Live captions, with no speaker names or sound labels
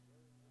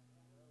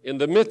in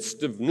the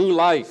midst of new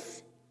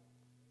life.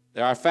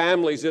 There are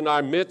families in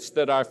our midst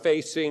that are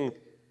facing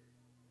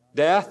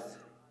death.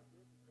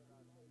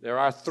 There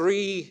are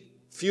 3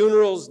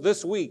 funerals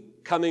this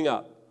week coming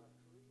up.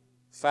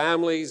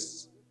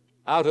 Families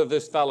out of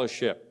this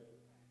fellowship.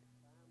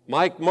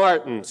 Mike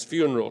Martin's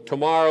funeral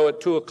tomorrow at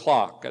 2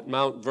 o'clock at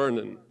Mount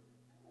Vernon.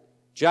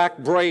 Jack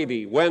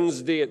Brady,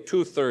 Wednesday at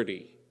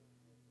 2:30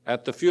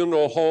 at the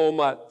funeral home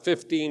at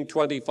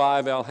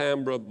 1525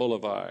 Alhambra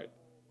Boulevard.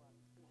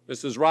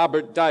 Mrs.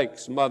 Robert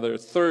Dyke's mother,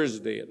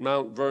 Thursday at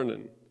Mount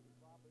Vernon.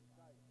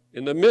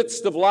 In the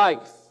midst of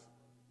life,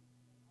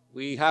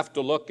 we have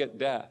to look at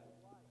death.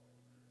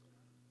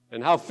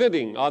 And how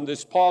fitting on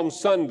this Palm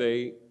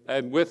Sunday,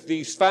 and with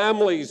these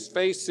families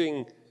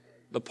facing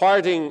the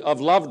parting of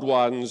loved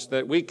ones,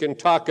 that we can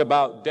talk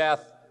about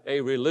death,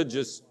 a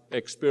religious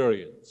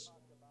experience.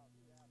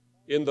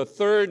 In the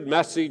 3rd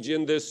message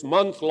in this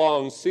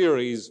month-long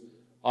series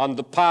on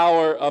the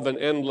power of an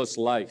endless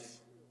life.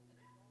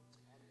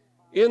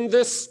 In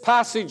this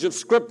passage of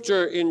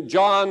Scripture in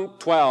John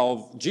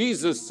 12,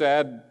 Jesus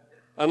said,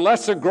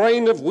 "Unless a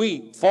grain of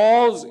wheat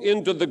falls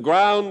into the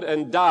ground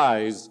and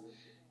dies,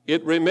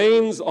 it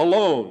remains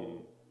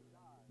alone.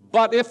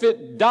 But if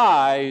it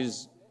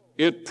dies,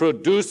 it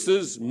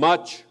produces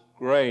much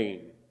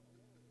grain."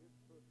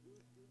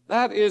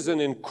 That is an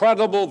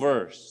incredible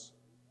verse.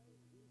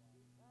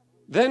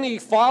 Then he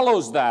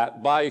follows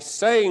that by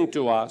saying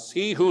to us,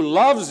 "He who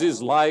loves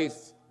his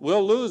life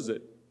will lose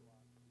it.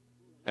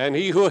 And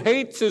he who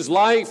hates his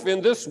life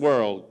in this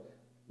world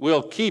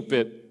will keep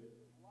it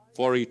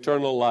for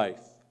eternal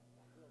life."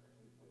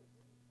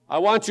 I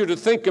want you to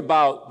think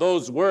about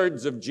those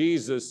words of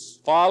Jesus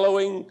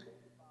following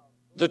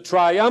the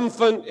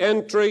triumphant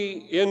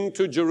entry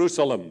into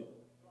Jerusalem.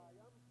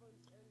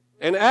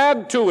 And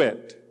add to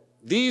it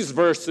these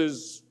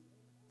verses,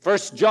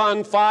 1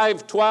 John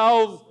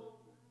 5:12,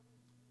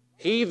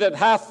 "He that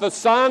hath the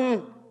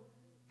Son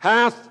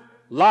hath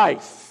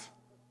life."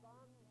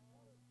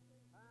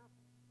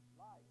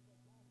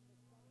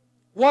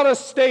 What a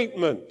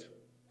statement.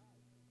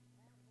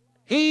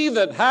 He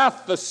that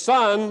hath the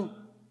Son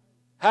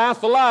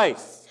hath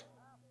life,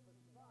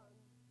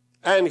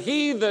 and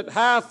he that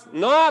hath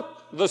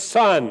not the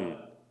Son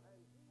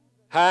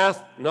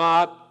hath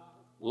not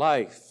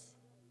life.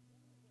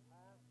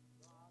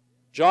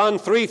 John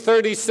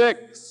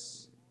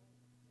 3:36,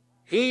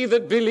 "He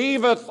that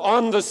believeth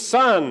on the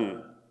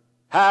Son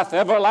hath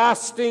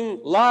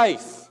everlasting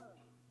life,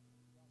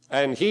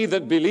 and he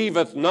that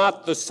believeth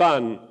not the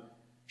Son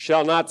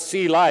shall not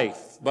see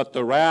life, but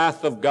the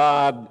wrath of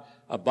God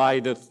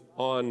abideth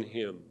on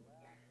him."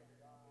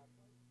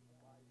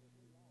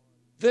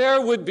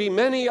 There would be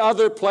many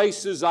other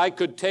places I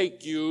could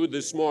take you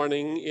this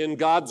morning in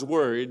God's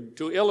Word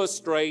to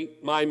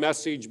illustrate my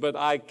message, but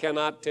I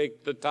cannot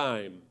take the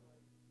time.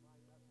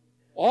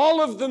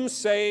 All of them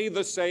say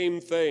the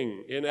same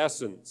thing, in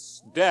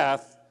essence.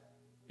 Death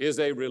is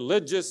a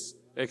religious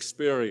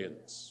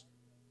experience.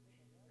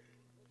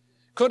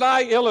 Could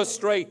I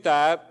illustrate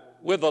that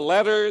with a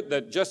letter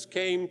that just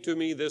came to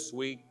me this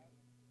week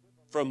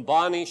from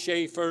Bonnie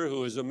Schaefer,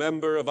 who is a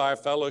member of our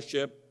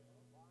fellowship?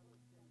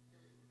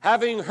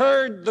 Having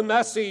heard the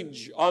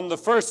message on the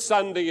first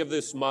Sunday of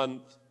this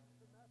month,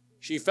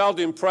 she felt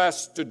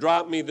impressed to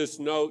drop me this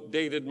note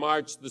dated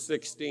March the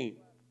 16th.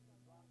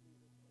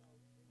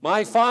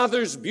 "My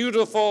father's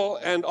beautiful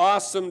and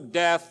awesome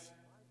death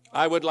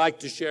I would like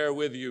to share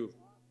with you.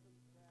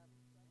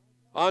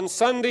 On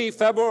Sunday,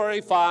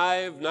 February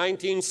 5,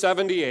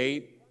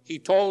 1978, he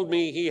told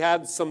me he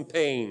had some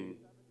pain.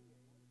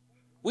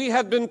 We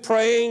had been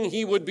praying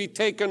he would be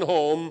taken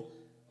home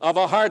of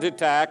a heart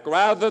attack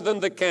rather than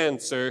the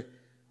cancer,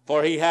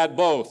 for he had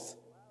both.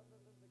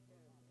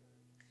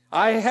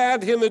 I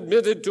had him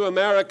admitted to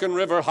American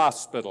River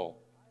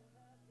Hospital.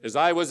 As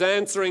I was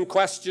answering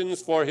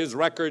questions for his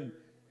record,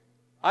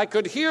 I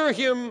could hear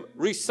him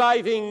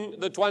reciting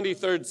the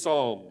 23rd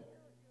Psalm.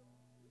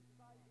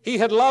 He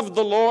had loved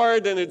the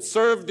Lord and had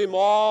served him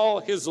all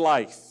his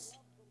life.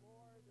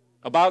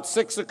 About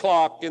 6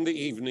 o'clock in the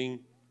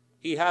evening,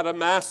 he had a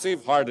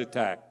massive heart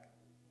attack.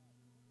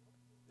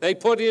 They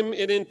put him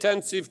in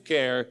intensive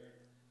care,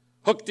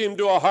 hooked him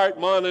to a heart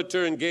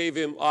monitor, and gave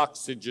him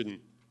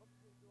oxygen.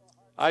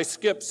 I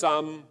skip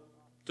some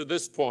to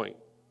this point.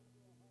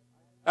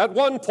 At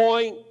one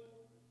point,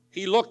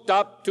 he looked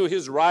up to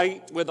his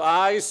right with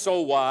eyes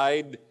so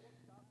wide,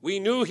 we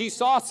knew he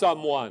saw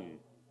someone.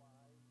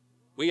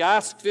 We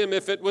asked him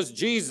if it was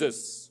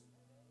Jesus.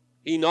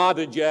 He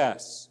nodded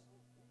yes.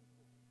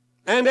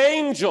 And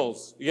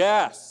angels,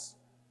 yes.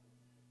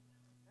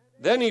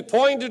 Then he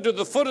pointed to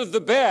the foot of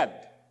the bed,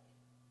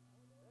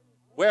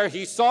 where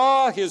he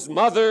saw his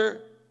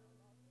mother,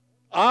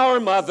 our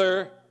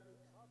mother,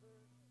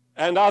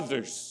 and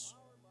others.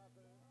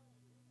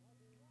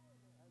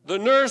 The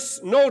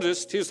nurse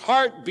noticed his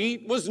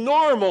heartbeat was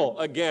normal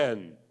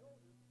again.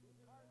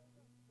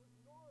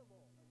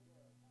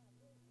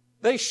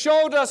 They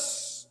showed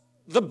us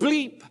the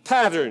bleep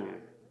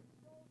pattern.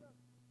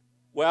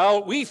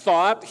 Well, we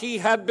thought he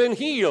had been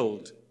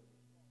healed.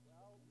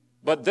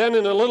 But then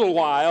in a little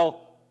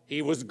while,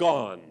 he was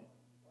gone.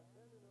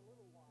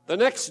 The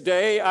next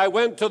day, I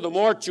went to the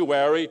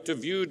mortuary to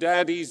view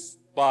Daddy's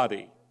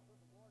body.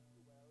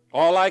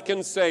 All I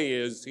can say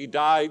is he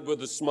died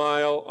with a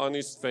smile on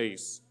his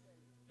face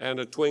and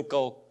a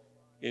twinkle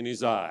in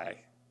his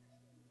eye.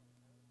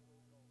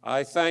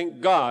 I thank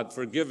God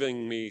for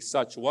giving me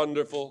such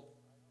wonderful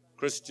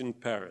Christian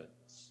parents.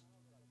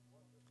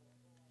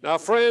 Now,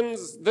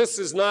 friends, this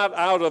is not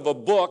out of a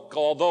book,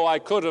 although I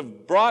could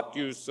have brought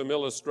you some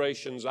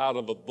illustrations out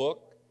of a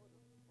book,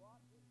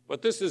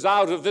 but this is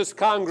out of this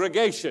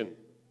congregation.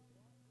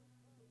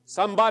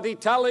 Somebody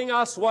telling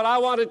us what I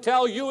want to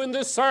tell you in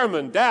this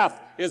sermon.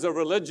 Death is a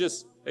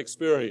religious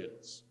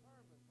experience.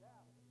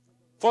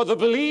 For the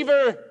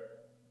believer,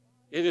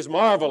 it is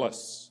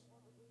marvelous.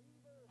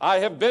 I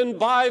have been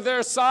by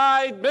their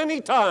side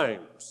many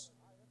times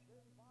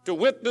to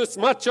witness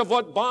much of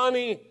what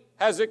Bonnie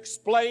has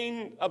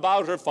explained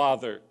about her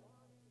father.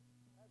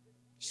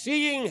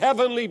 Seeing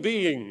heavenly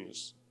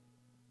beings,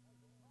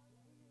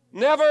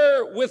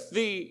 never with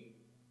the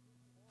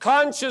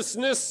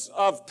consciousness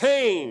of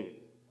pain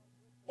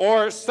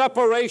or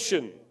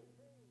separation,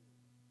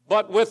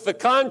 but with the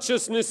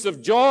consciousness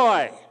of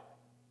joy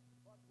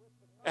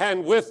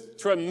and with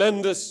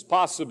tremendous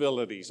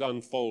possibilities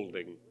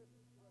unfolding.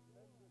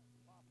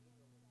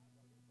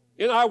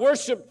 In our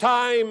worship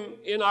time,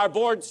 in our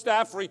board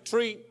staff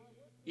retreat,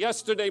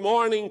 yesterday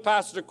morning,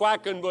 Pastor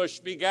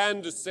Quackenbush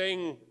began to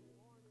sing,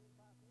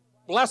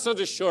 "Blessed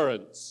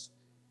Assurance,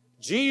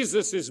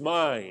 Jesus is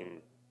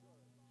mine."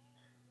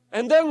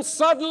 And then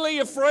suddenly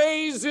a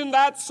phrase in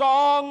that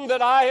song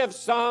that I have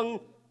sung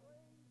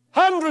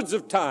hundreds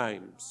of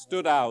times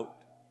stood out.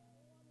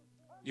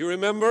 You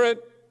remember it?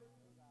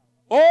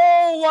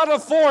 Oh, what a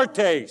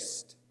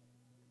foretaste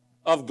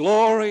of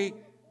glory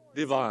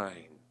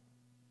divine.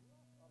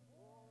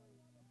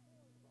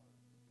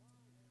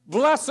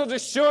 Blessed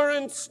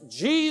assurance,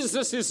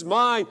 Jesus is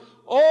mine.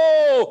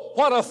 Oh,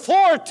 what a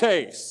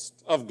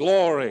foretaste of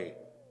glory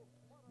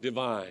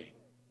divine.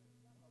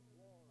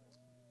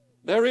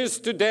 There is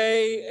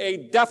today a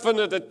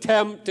definite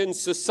attempt in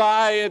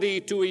society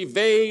to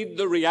evade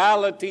the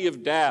reality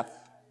of death.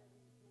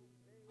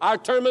 Our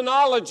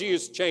terminology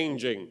is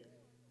changing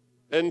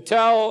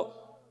until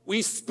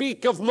we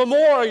speak of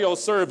memorial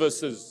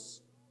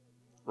services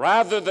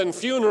rather than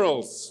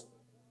funerals.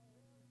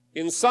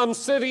 In some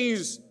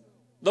cities,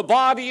 the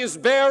body is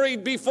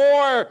buried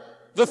before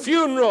the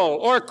funeral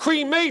or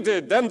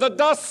cremated and the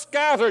dust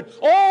scattered,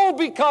 all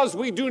because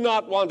we do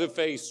not want to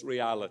face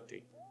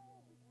reality.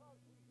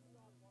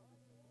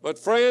 But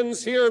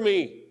friends, hear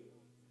me.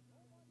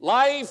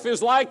 Life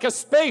is like a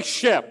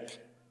spaceship.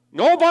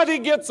 Nobody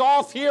gets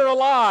off here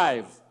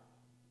alive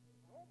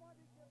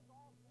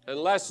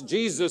unless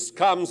Jesus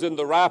comes in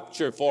the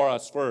rapture for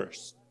us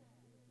first.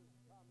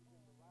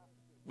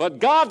 But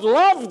God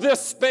loved this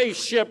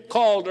spaceship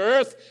called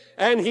Earth,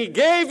 and He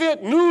gave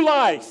it new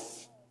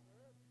life.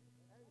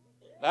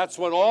 That's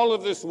what all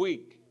of this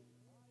week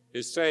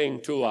is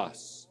saying to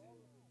us.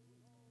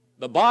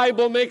 The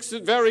Bible makes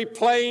it very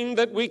plain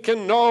that we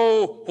can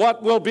know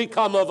what will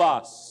become of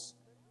us.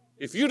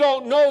 If you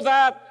don't know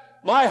that,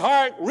 my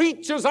heart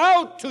reaches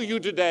out to you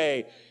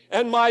today,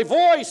 and my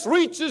voice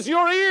reaches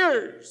your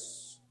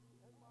ears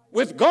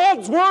with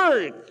God's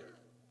Word.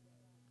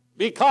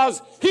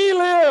 Because He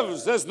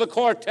lives, as the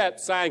quartet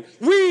sang,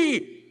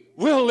 we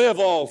will live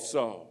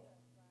also.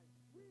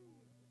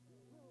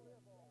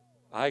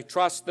 I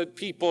trust that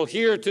people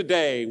here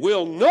today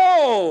will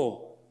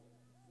know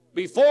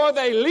before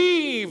they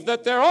leave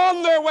that they're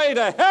on their way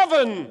to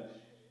heaven,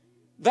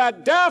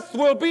 that death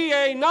will be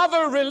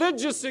another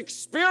religious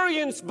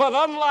experience, but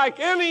unlike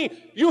any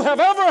you have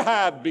ever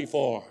had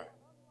before.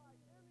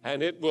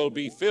 And it will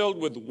be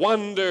filled with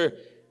wonder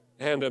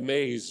and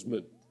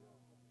amazement.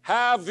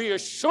 Have the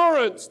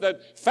assurance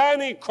that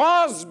Fanny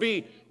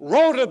Crosby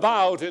wrote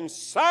about and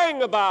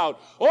sang about.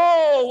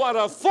 Oh, what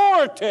a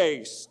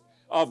foretaste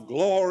of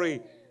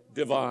glory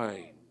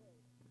divine.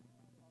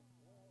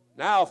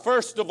 Now,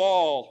 first of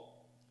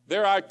all,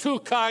 there are two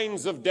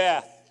kinds of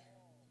death.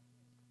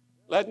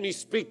 Let me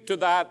speak to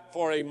that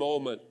for a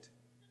moment.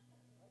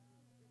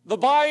 The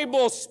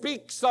Bible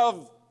speaks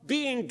of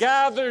being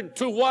gathered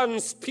to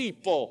one's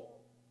people,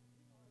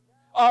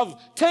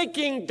 of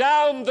taking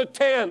down the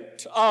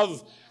tent,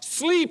 of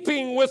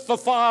sleeping with the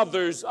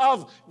fathers,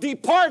 of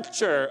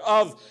departure,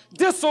 of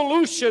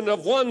dissolution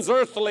of one's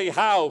earthly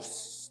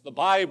house. The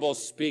Bible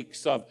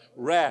speaks of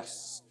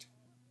rest.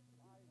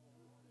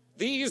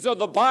 These are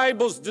the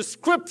Bible's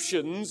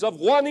descriptions of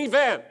one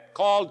event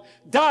called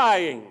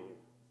dying.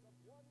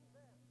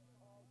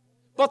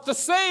 But the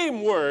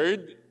same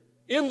word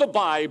in the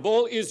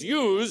Bible is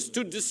used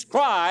to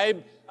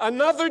describe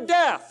another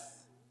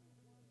death,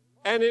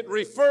 and it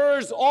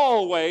refers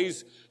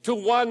always to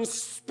one's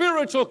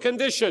spiritual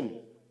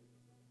condition.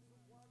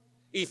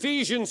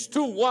 Ephesians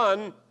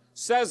 2:1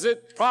 says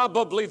it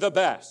probably the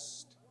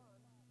best.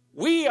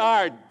 We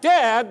are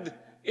dead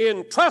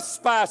in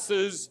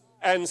trespasses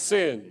and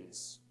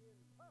sins.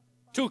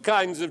 Two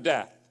kinds of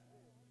death.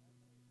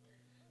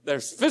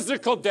 there's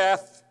physical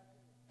death,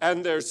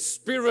 and there's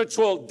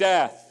spiritual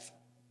death.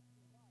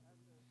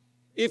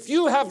 If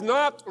you have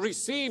not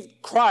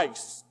received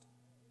Christ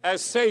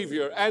as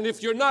Savior, and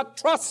if you're not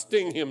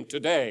trusting Him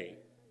today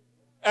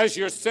as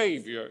your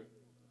Savior,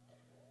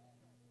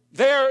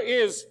 there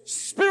is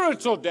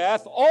spiritual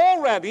death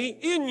already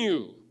in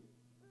you.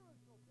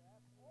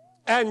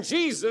 And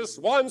Jesus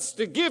wants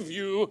to give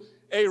you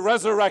a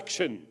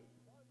resurrection.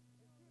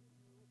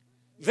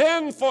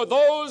 Then for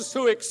those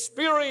who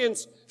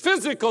experience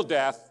physical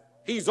death,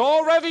 He's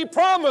already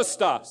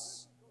promised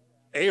us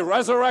a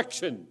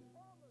resurrection.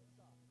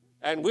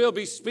 And we'll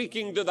be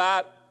speaking to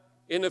that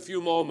in a few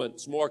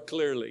moments more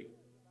clearly.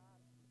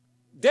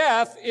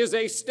 Death is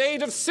a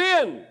state of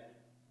sin.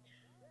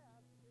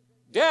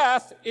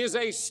 Death is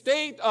a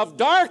state of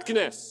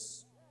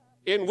darkness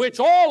in which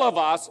all of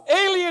us,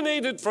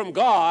 alienated from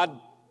God,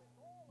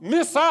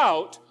 miss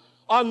out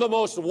on the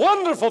most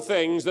wonderful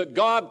things that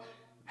God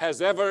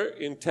has ever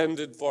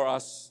intended for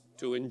us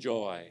to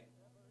enjoy.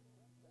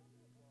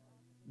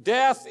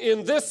 Death,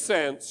 in this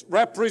sense,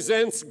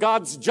 represents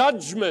God's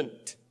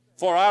judgment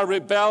for our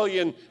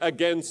rebellion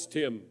against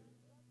Him.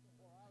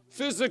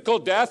 Physical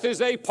death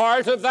is a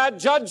part of that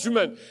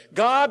judgment.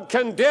 God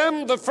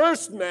condemned the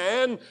first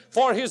man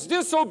for his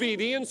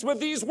disobedience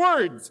with these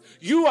words,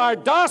 "You are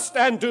dust,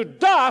 and to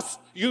dust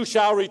you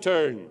shall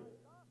return."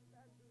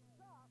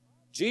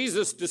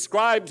 Jesus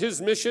described His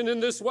mission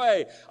in this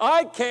way: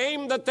 "I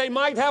came that they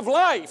might have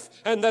life,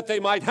 and that they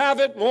might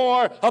have it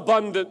more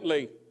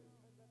abundantly."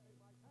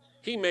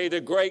 He made a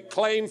great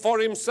claim for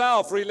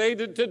Himself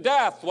related to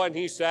death when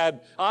He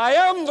said, "I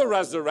am the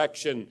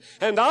resurrection,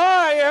 and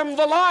I am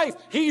the life.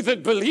 He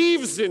that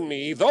believes in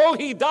me, though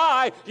he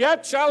die,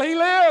 yet shall he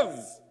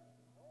live."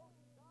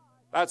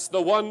 That's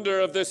the wonder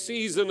of this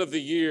season of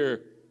the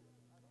year.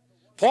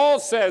 Paul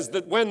says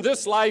that when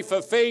this life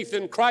of faith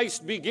in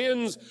Christ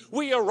begins,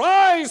 we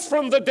arise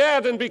from the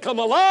dead and become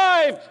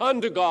alive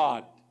unto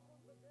God.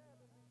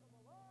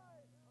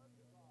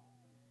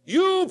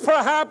 You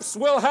perhaps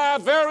will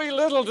have very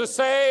little to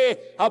say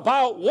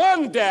about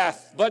one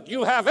death, but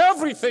you have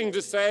everything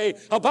to say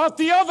about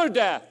the other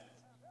death.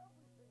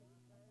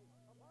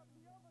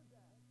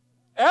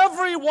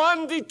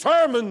 Everyone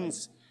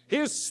determines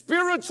his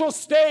spiritual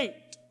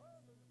state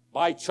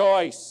by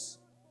choice.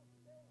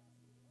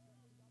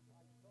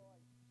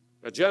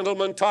 A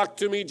gentleman talked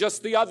to me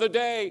just the other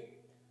day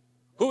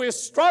who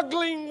is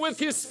struggling with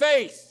his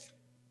faith.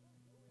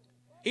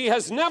 He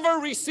has never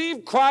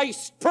received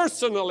Christ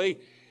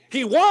personally.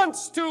 He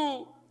wants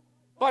to,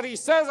 but he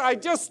says, "I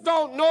just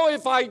don't know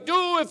if I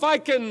do, if I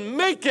can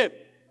make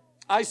it."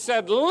 I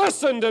said,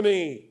 "Listen to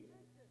me.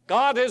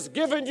 God has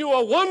given you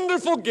a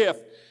wonderful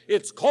gift.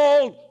 It's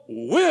called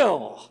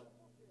will.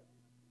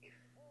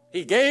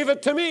 He gave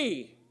it to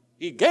me.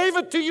 He gave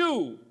it to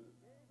you.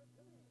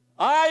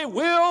 I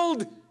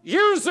willed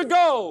years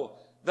ago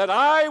that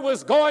I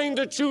was going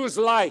to choose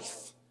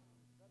life,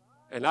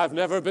 and I've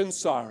never been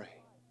sorry.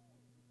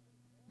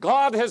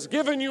 God has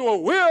given you a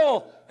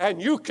will, and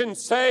you can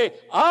say,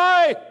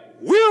 "I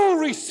will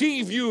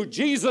receive you,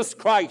 Jesus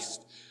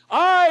Christ.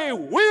 I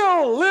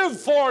will live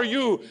for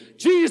you,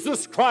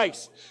 Jesus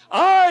Christ.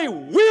 I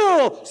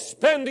will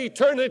spend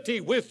eternity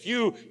with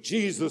you,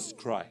 Jesus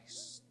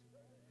Christ."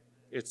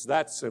 It's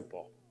that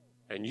simple.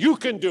 And you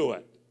can do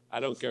it. I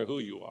don't care who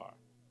you are.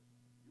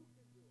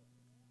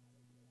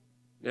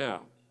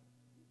 Now,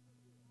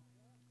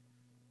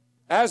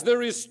 as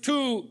there is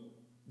two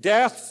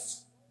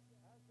deaths,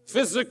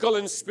 physical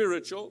and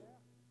spiritual,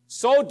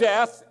 so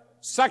death,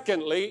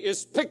 secondly,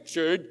 is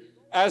pictured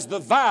as the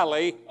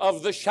valley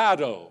of the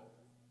shadow.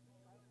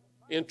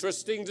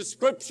 Interesting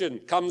description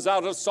comes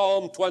out of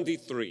Psalm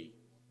 23.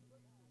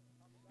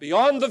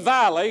 Beyond the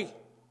valley,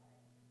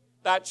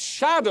 that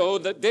shadow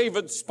that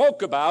David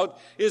spoke about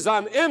is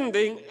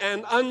unending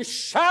and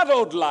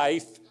unshadowed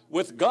life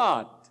with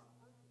God.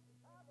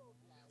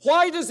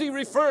 Why does he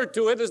refer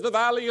to it as the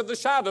valley of the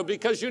shadow?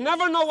 Because you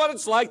never know what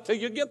it's like till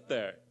you get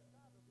there.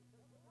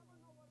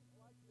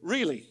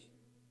 Really.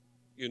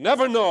 You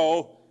never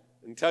know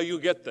until you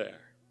get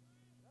there.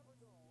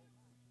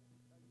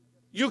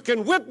 You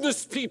can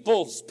witness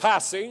people's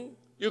passing.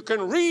 You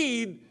can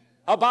read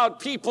about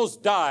people's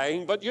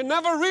dying, but you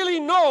never really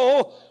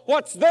know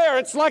what's there.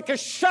 It's like a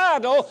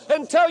shadow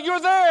until you're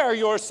there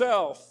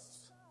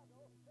yourself.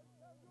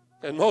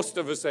 And most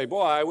of us say,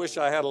 "Boy, I wish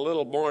I had a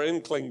little more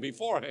inkling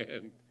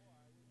beforehand."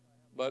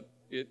 But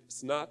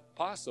it's not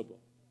possible.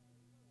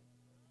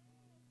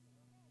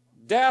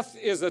 Death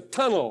is a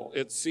tunnel,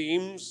 it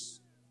seems,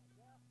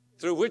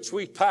 through which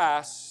we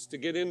pass to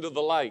get into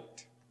the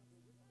light.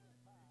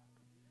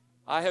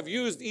 I have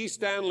used E.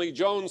 Stanley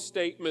Jones'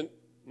 statement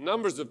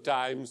numbers of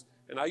times,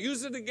 and I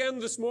use it again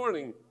this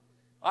morning.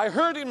 I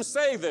heard him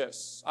say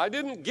this. I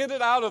didn't get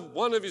it out of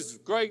one of his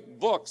great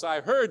books. I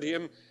heard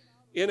him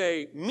in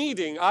a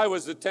meeting I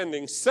was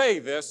attending say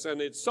this,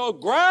 and it so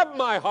grabbed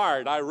my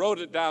heart, I wrote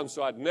it down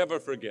so I'd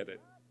never forget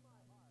it.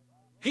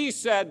 He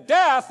said,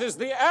 "Death is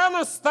the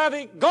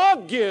anesthetic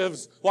God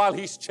gives while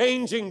he's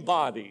changing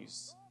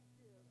bodies."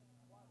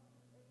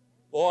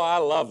 Oh, I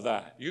love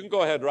that. You can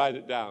go ahead and write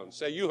it down.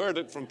 Say, you heard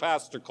it from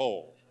Pastor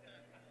Cole.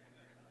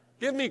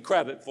 Give me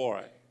credit for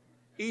it.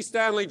 E.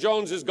 Stanley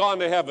Jones has gone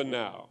to heaven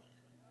now.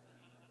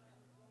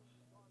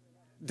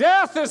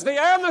 Death is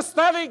the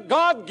anesthetic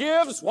God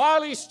gives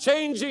while He's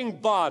changing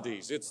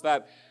bodies. It's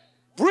that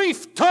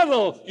brief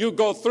tunnel you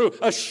go through,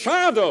 a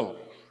shadow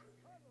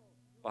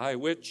by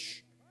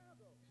which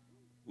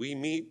we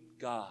meet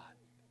God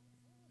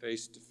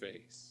face to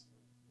face.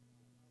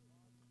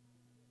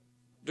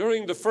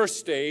 During the first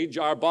stage,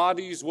 our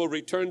bodies will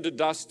return to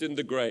dust in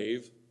the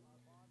grave,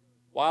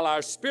 while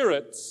our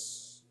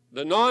spirits,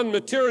 the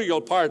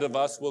non-material part of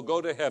us, will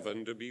go to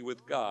heaven to be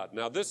with God.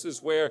 Now, this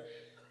is where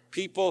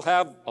people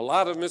have a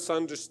lot of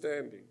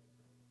misunderstanding.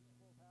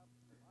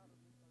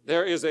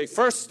 There is a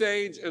first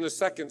stage and a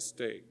second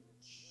stage.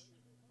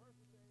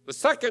 The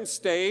second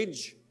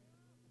stage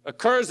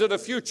occurs at a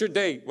future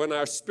date when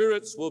our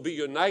spirits will be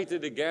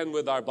united again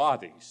with our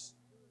bodies.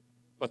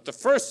 But the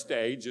first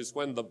stage is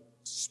when the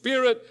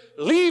spirit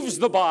leaves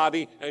the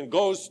body and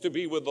goes to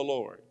be with the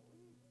Lord.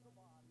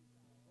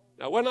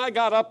 Now, when I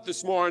got up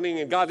this morning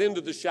and got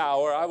into the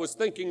shower, I was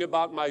thinking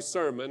about my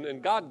sermon,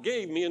 and God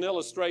gave me an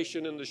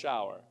illustration in the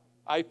shower.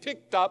 I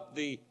picked up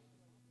the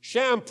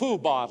shampoo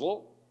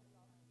bottle,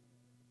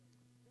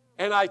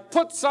 and I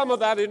put some of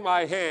that in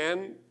my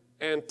hand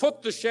and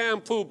put the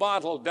shampoo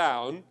bottle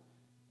down,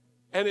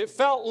 and it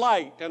felt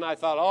light, and I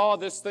thought, oh,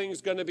 this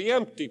thing's going to be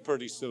empty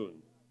pretty soon.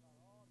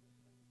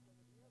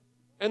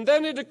 And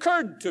then it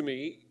occurred to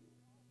me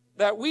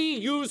that we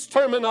use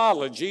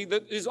terminology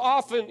that is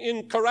often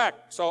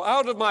incorrect. So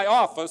out of my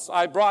office,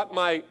 I brought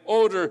my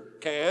odor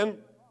can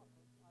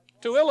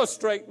to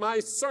illustrate my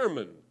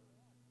sermon.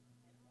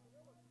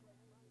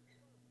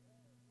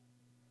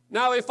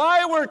 Now, if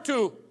I were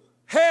to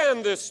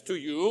hand this to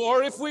you,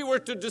 or if we were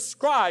to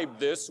describe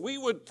this, we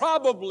would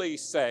probably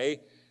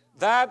say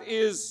that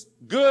is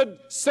good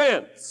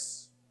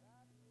sense.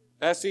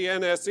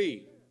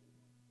 S-E-N-S-E.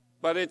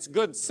 But it's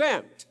good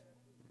scent.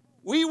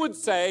 We would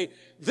say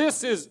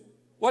this is,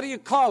 what do you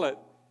call it?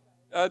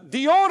 A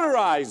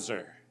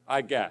deodorizer,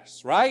 I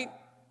guess, right?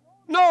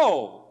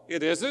 No,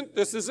 it isn't.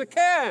 This is a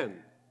can.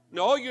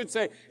 No, you'd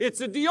say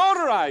it's a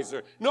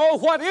deodorizer. No,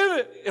 what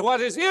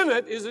is in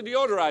it is a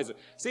deodorizer.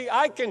 See,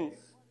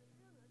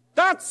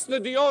 that's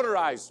the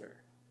deodorizer.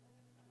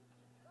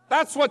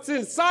 That's what's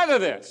inside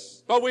of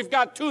this. But we've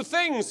got two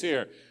things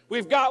here.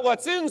 We've got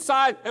what's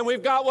inside and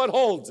we've got what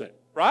holds it,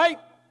 right?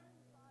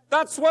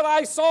 That's what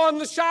I saw in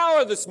the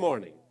shower this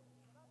morning.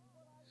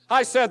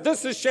 I said,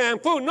 this is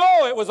shampoo.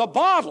 No, it was a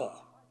bottle.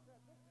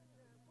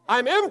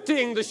 I'm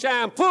emptying the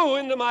shampoo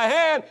into my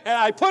hand and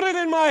I put it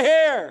in my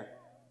hair.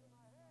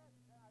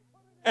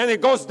 And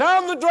it goes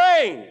down the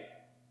drain.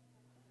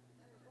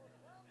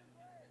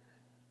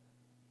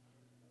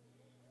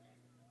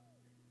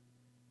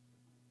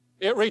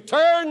 It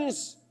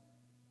returns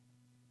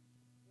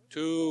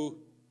to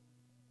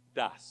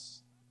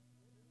dust.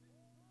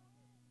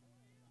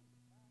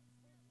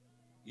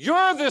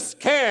 You're this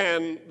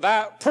can,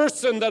 that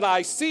person that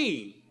I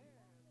see.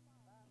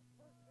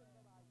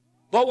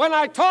 But when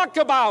I talk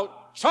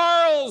about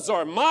Charles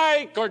or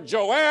Mike or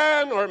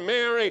Joanne or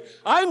Mary,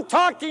 I'm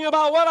talking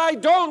about what I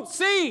don't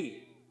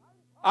see.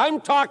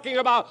 I'm talking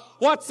about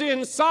what's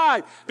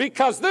inside,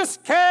 because this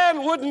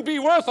can wouldn't be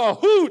worth a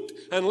hoot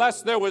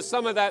unless there was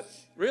some of that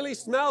really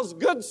smells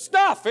good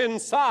stuff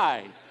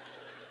inside.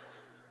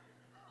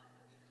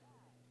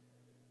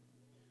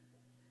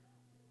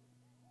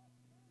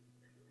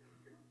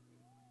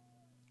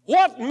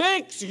 What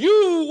makes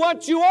you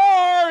what you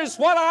are is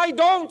what I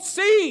don't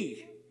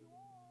see.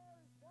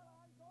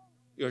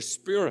 Your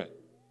spirit.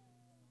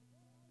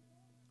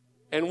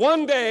 And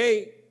one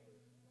day,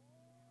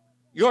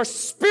 your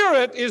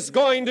spirit is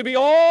going to be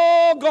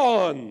all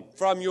gone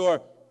from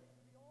your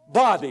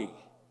body,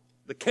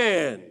 the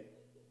can.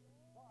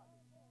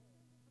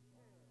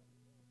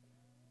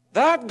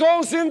 That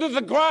goes into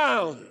the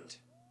ground.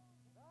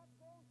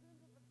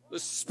 The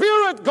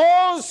spirit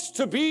goes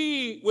to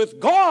be with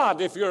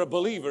God if you're a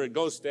believer. It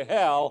goes to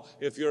hell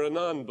if you're a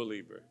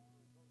non-believer.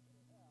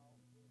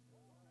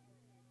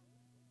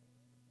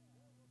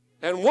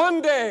 And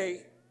one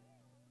day,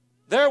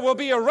 there will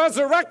be a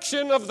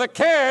resurrection of the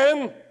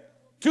can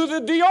to the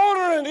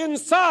deodorant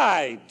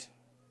inside.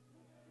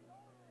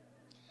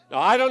 Now,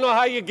 I don't know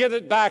how you get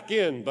it back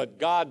in, but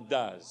God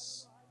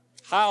does.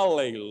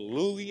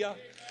 Hallelujah.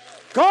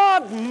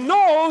 God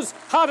knows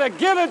how to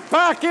get it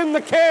back in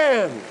the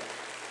can.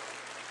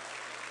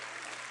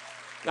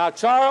 Now,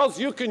 Charles,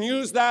 you can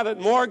use that at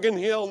Morgan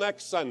Hill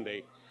next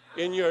Sunday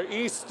in your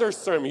Easter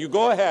sermon. You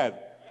go ahead.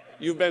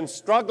 You've been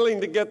struggling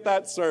to get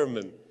that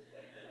sermon.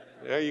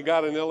 There you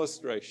got an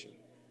illustration.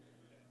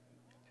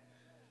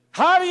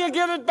 How do you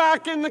get it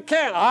back in the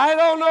can? I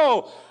don't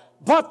know.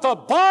 But the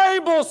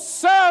Bible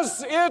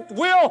says it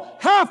will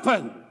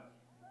happen.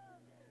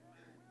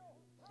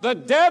 The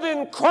dead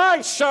in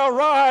Christ shall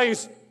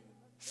rise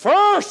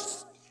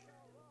first,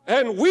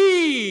 and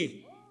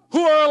we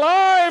who are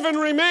alive and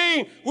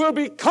remain will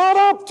be caught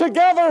up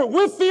together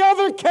with the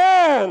other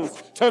cans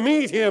to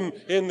meet him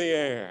in the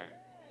air.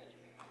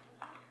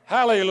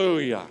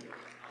 Hallelujah.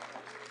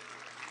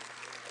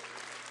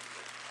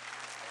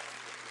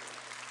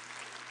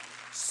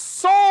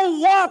 So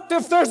what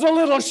if there's a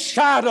little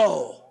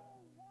shadow?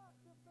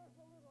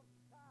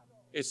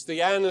 It's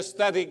the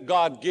anesthetic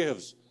God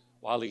gives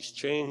while He's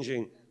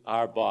changing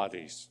our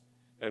bodies.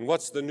 And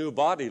what's the new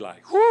body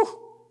like? Whew!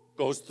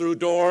 Goes through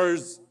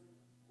doors.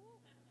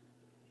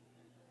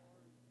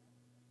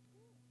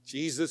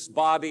 Jesus'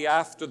 body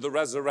after the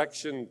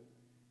resurrection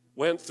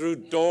went through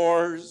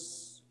doors.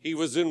 He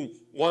was in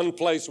one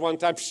place one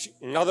time,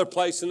 another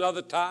place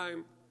another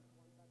time.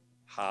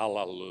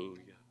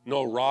 Hallelujah.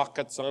 No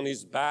rockets on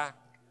His back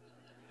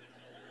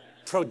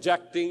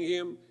projecting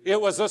Him.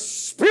 It was a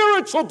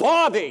spiritual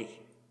body.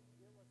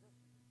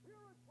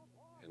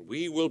 And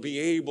we will be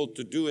able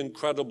to do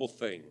incredible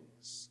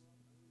things.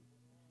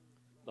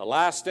 The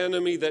last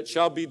enemy that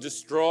shall be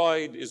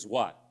destroyed is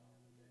what?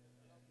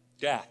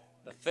 Death.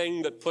 The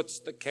thing that puts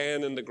the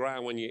can in the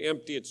ground. When you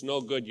empty, it's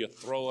no good. You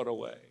throw it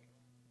away.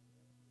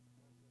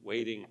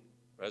 Waiting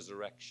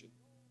resurrection.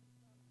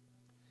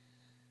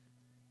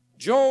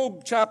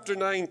 Job chapter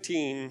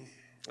 19,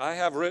 I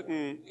have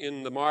written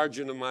in the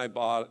margin of my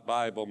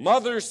Bible,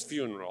 mother's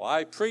funeral.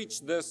 I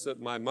preached this at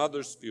my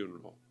mother's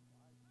funeral.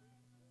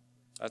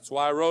 That's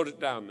why I wrote it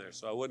down there,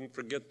 so I wouldn't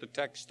forget the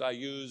text I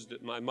used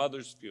at my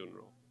mother's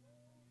funeral.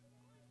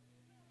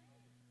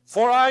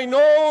 For I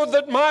know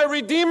that my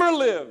Redeemer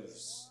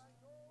lives,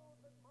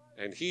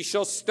 and He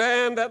shall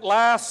stand at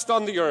last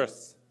on the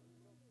earth.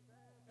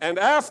 And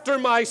after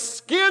my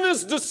skin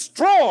is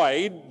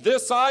destroyed,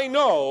 this I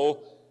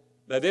know,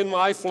 that in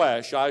my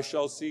flesh I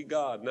shall see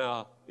God.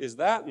 Now, is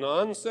that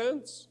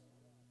nonsense?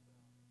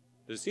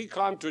 Does He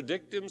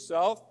contradict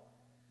Himself?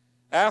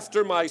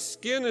 After my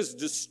skin is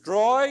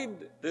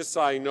destroyed, this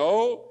I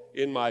know,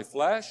 in my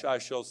flesh I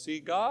shall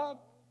see God?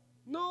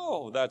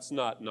 No, that's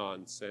not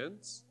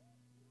nonsense.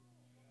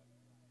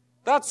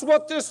 That's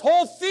what this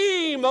whole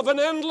theme of an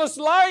endless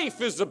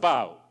life is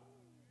about.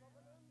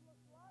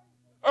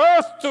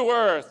 Earth to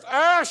earth,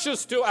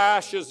 ashes to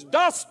ashes,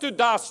 dust to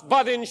dust,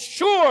 but in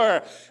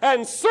sure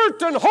and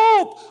certain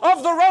hope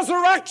of the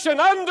resurrection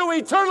unto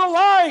eternal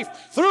life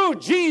through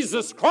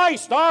Jesus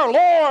Christ our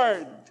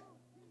Lord.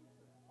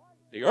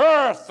 The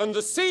earth and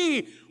the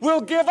sea will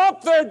give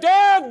up their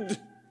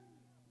dead,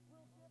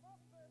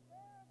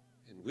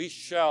 and we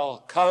shall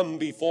come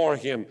before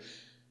Him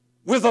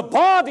with a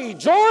body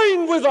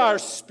joined with our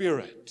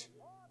spirit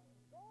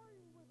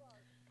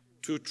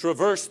to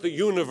traverse the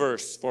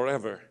universe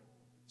forever,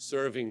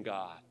 serving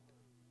God.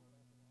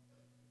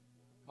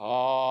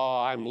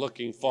 Oh, I'm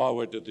looking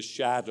forward to the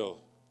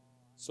shadow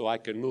so I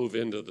can move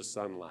into the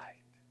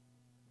sunlight.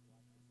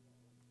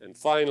 And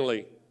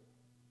finally,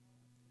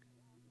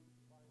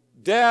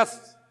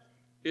 death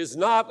is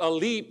not a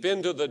leap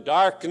into the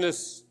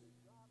darkness,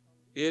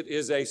 it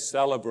is a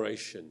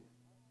celebration.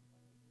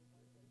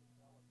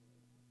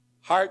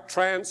 Heart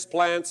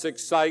transplants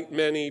excite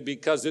many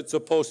because it's a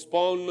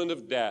postponement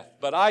of death.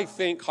 But I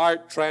think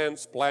heart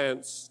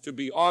transplants, to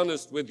be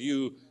honest with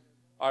you,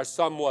 are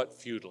somewhat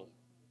futile.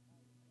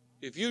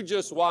 If you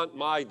just want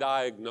my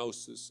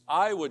diagnosis,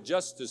 I would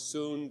just as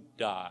soon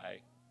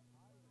die.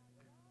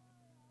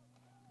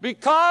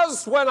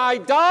 Because when I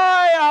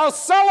die, I'll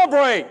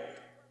celebrate.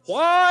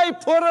 Why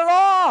put it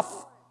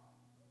off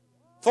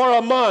for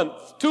a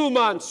month, 2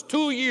 months,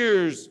 2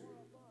 years?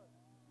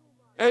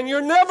 And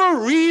you're never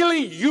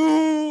really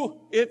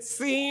you, it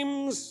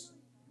seems,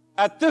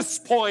 at this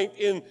point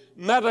in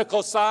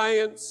medical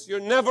science. You're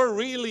never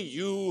really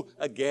you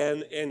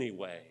again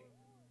anyway.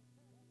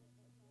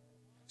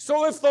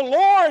 So if the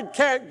Lord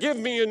can't give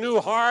me a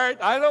new heart,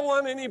 I don't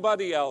want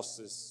anybody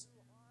else's.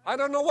 I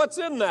don't know what's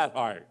in that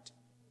heart.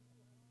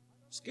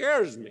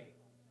 Scares me.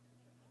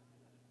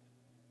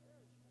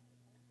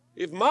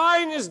 If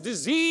mine is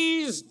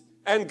diseased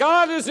and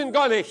God isn't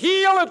going to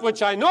heal it,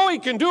 which I know He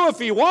can do if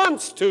He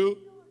wants to,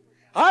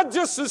 I'd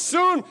just as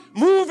soon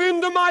move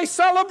into my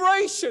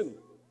celebration.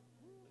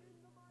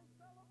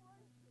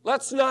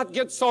 Let's not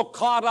get so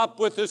caught up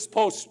with this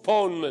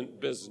postponement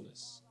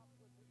business.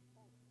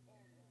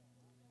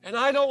 And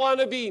I don't want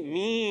to be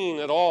mean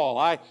at all.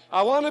 I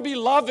want to be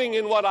loving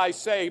in what I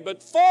say.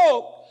 But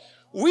folk,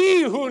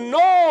 we who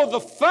know the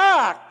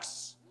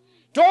facts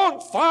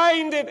don't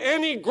find it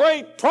any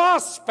great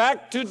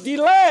prospect to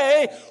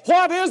delay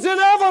what is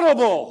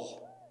inevitable.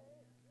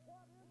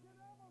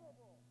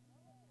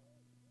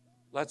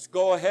 Let's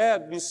go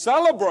ahead and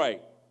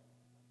celebrate.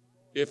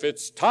 If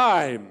it's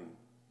time,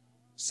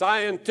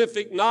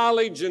 scientific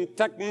knowledge and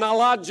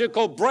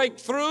technological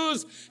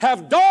breakthroughs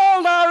have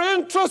dulled our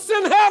interest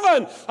in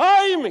heaven.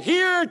 I'm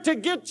here to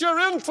get your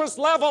interest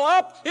level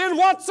up in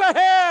what's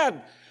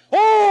ahead.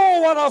 Oh,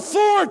 what a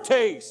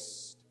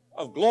foretaste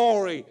of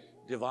glory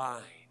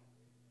divine.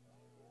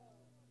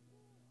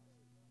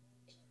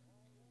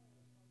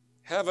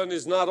 Heaven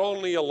is not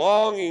only a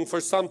longing for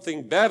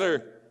something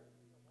better,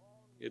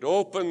 it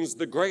opens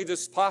the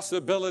greatest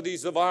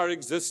possibilities of our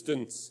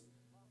existence.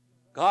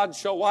 God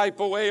shall wipe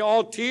away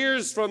all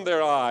tears from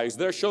their eyes.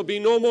 There shall be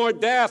no more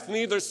death,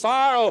 neither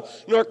sorrow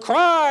nor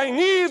crying,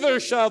 neither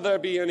shall there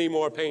be any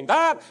more pain.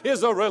 That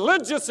is a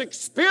religious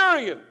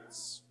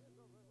experience.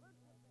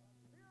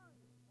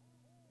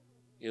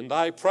 In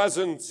thy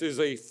presence is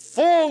a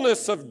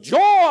fullness of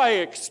joy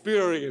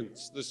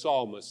experience, the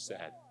psalmist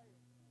said.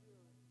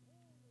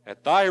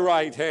 At thy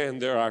right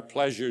hand there are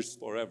pleasures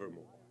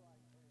forevermore.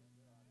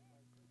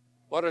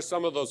 What are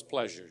some of those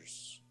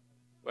pleasures?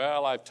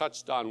 Well, I've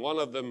touched on one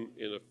of them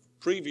in a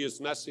previous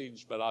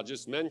message, but I'll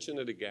just mention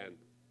it again.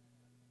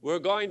 We're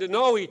going to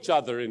know each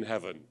other in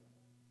heaven.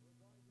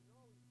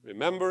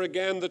 Remember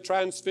again the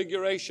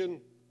transfiguration?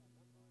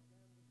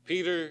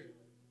 Peter,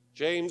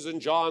 James,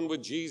 and John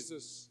with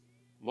Jesus.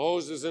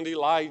 Moses and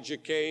Elijah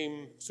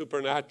came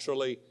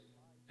supernaturally,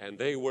 and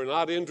they were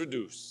not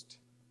introduced.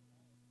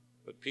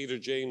 But Peter,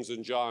 James,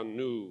 and John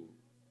knew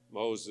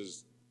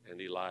Moses and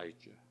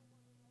Elijah.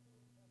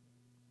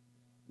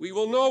 We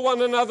will know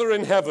one another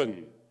in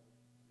heaven.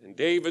 And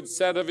David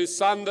said of his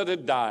son that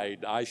had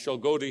died, I shall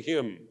go to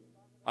him.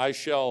 I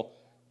shall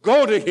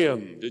go to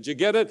him. Did you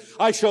get it?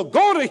 I shall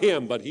go to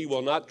him, but he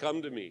will not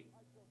come to me.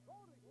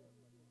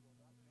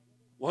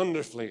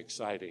 Wonderfully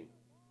exciting.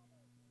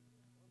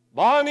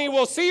 Bonnie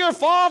will see her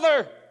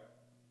father,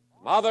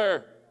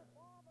 mother,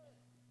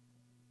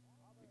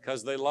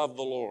 because they love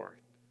the Lord.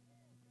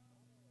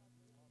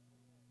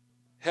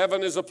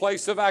 Heaven is a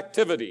place of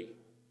activity.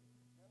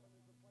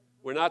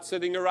 We're not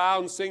sitting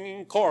around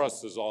singing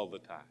choruses all the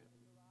time.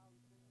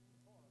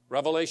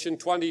 Revelation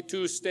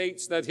 22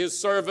 states that his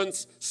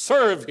servants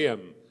serve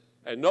him.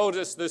 And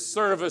notice this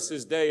service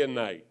is day and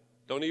night.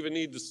 Don't even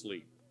need to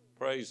sleep.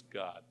 Praise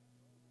God.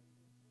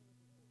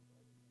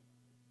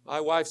 My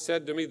wife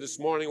said to me this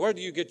morning, where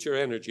do you get your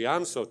energy?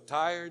 I'm so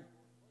tired.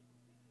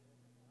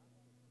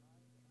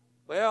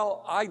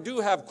 Well, I do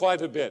have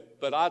quite a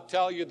bit, but I'll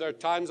tell you there are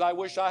times I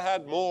wish I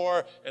had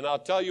more, and I'll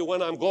tell you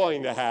when I'm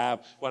going to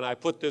have when I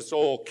put this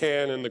old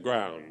can in the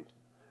ground.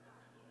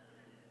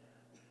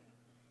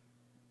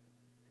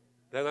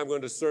 Then I'm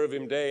going to serve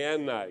him day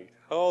and night.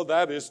 Oh,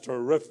 that is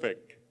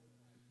terrific.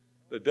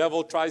 The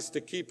devil tries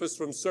to keep us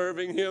from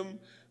serving him,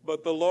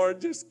 but the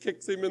Lord just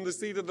kicks him in the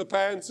seat of the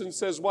pants and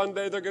says, one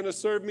day they're going to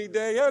serve me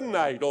day and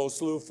night, old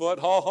slewfoot,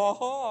 ha, ha,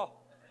 ha.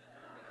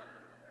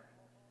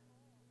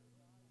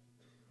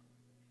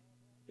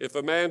 If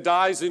a man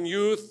dies in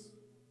youth,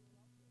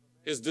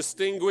 his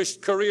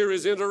distinguished career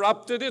is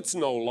interrupted. It's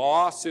no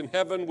loss. In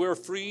heaven, we're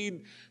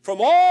freed from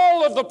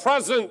all of the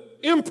present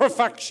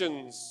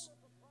imperfections.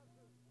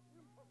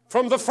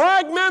 From the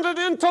fragmented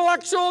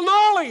intellectual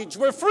knowledge,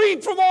 we're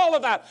freed from all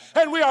of that.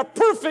 And we are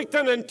perfect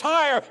and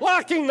entire,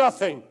 lacking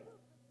nothing,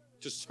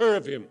 to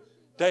serve him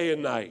day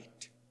and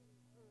night.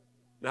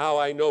 Now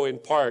I know in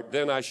part,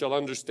 then I shall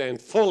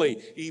understand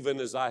fully, even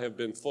as I have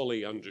been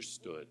fully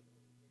understood.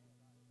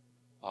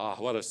 Ah,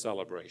 what a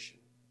celebration.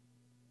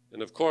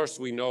 And of course,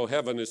 we know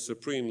heaven is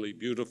supremely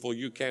beautiful.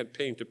 You can't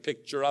paint a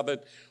picture of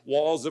it.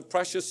 Walls of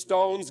precious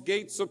stones,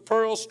 gates of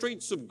pearl,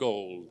 streets of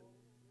gold.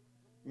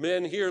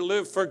 Men here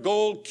live for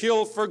gold,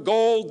 kill for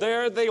gold.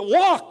 There they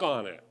walk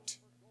on it.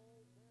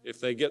 If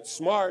they get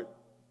smart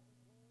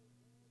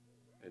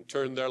and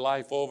turn their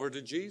life over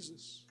to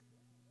Jesus.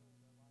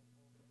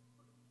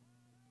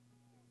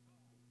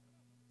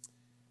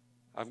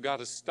 I've got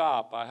to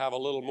stop. I have a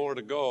little more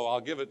to go.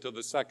 I'll give it to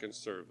the second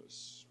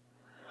service.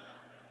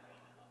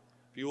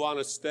 If you want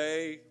to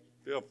stay,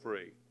 feel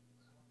free.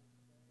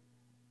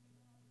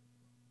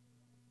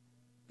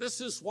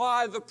 This is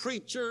why the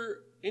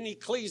preacher in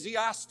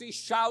Ecclesiastes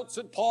shouts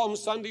at Palm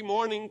Sunday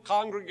morning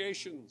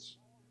congregations.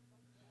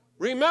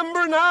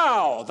 Remember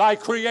now thy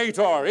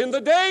Creator in the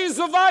days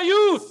of thy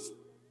youth.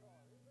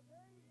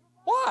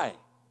 Why?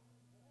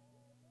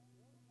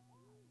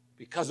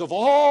 Because of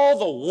all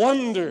the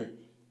wonder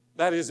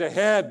that is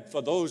ahead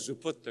for those who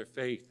put their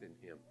faith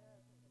in him.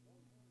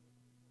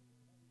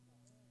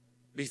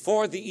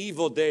 Before the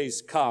evil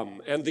days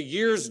come and the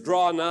years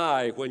draw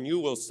nigh when you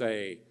will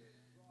say,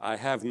 I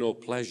have no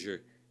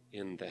pleasure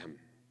in them.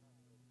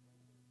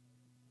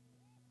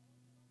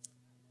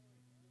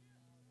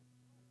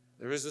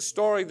 There is a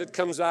story that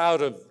comes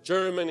out of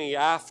Germany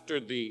after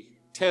the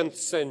 10th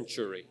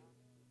century.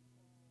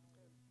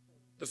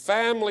 The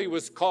family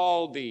was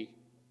called the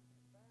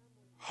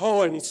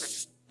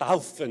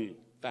Hohenstaufen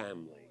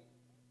family.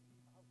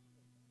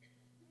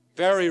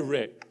 Very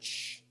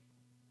rich,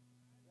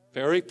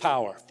 very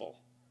powerful.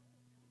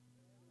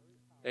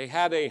 They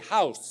had a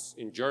house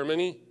in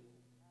Germany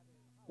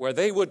where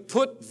they would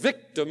put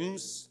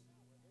victims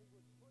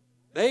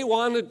they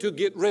wanted to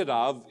get rid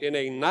of in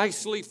a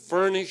nicely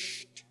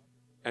furnished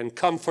and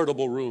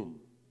comfortable room.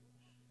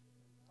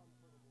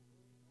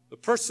 The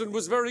person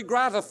was very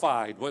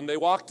gratified when they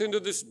walked into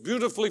this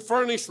beautifully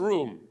furnished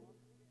room.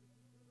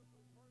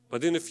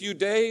 But in a few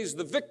days,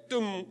 the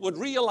victim would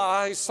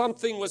realize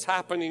something was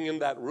happening in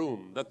that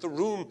room, that the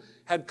room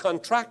had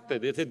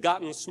contracted, it had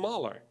gotten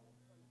smaller.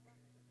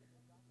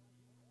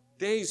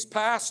 Days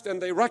passed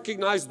and they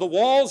recognized the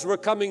walls were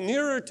coming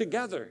nearer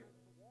together.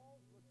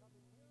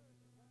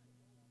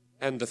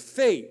 And the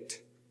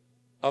fate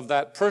of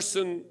that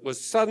person was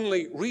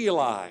suddenly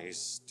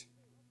realized.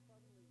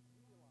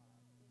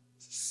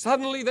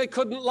 Suddenly they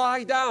couldn't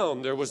lie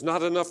down. There was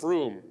not enough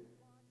room.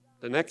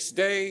 The next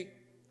day,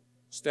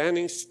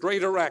 standing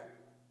straight erect,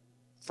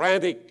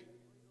 frantic,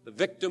 the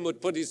victim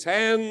would put his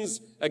hands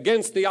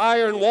against the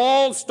iron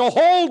walls to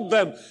hold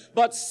them,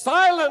 but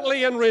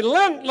silently and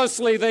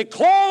relentlessly they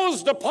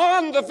closed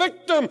upon the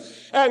victim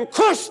and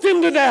crushed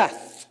him to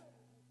death.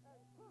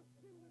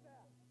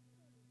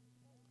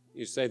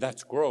 You say,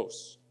 that's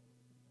gross.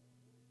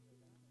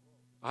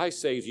 I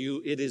say to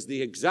you, it is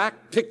the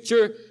exact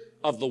picture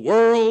of the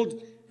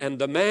world and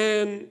the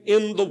man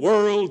in the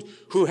world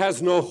who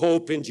has no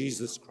hope in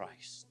Jesus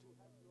Christ,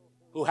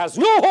 who has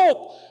no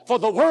hope for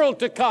the world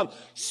to come.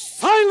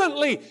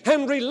 Silently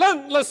and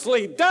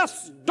relentlessly,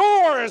 death's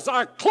doors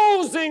are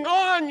closing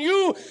on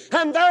you,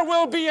 and there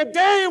will be a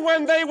day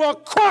when they will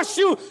crush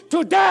you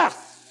to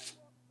death.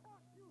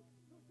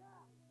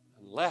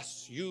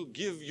 Unless you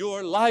give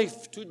your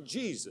life to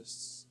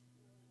Jesus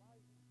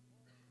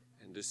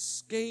and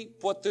escape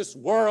what this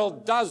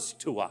world does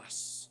to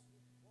us,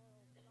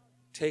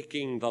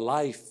 taking the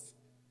life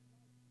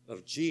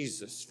of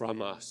Jesus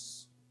from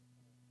us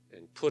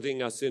and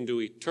putting us into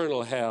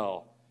eternal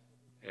hell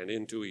and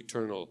into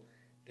eternal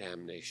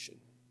damnation.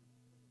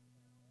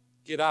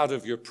 Get out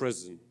of your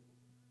prison.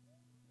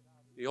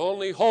 The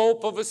only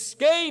hope of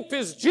escape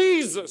is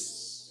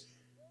Jesus.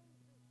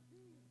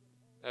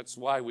 That's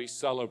why we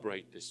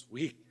celebrate this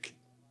week.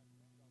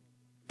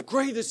 The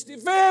greatest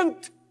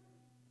event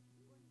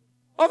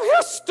of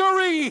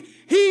history.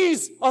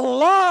 He's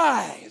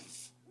alive.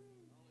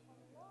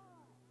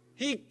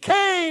 He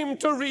came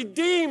to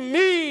redeem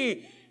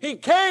me. He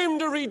came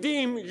to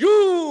redeem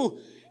you.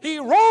 He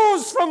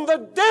rose from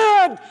the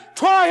dead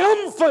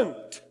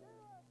triumphant.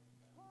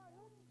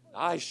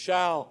 I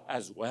shall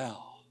as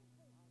well.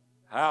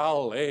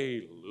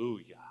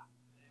 Hallelujah.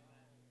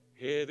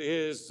 It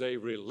is a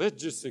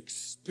religious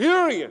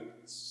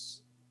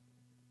experience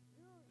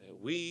that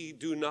we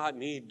do not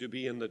need to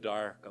be in the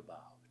dark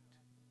about.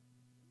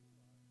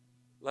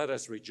 Let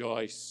us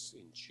rejoice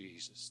in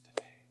Jesus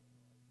today.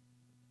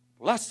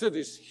 Blessed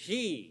is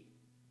he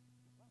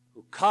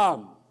who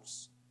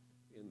comes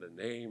in the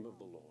name of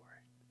the Lord.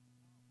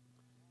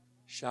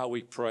 Shall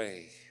we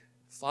pray?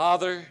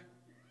 Father,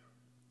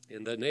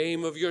 in the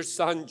name of your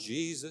Son,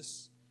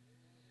 Jesus,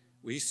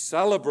 we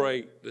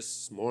celebrate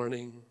this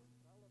morning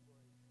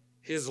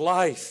his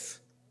life.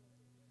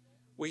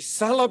 We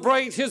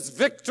celebrate his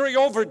victory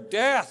over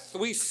death.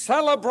 We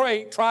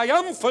celebrate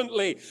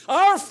triumphantly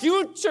our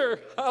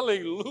future.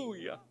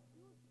 Hallelujah.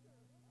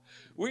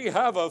 We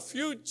have a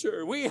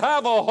future. We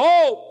have a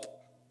hope.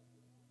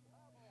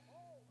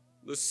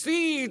 The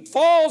seed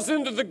falls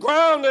into the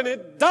ground and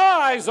it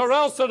dies, or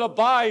else it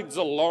abides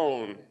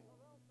alone.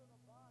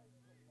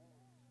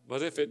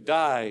 But if it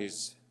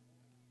dies,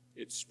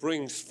 it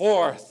springs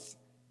forth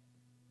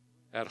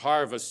at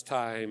harvest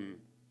time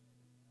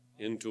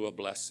into a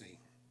blessing.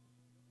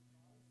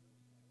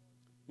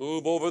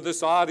 Move over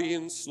this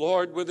audience,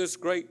 Lord, with this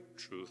great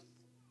truth.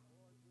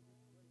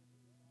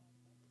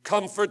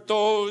 Comfort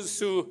those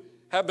who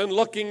have been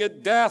looking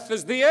at death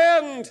as the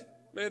end.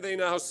 May they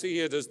now see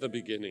it as the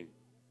beginning.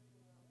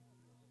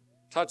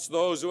 Touch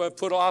those who have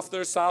put off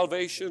their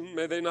salvation.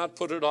 May they not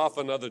put it off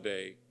another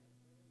day.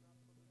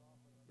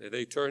 May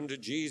they turn to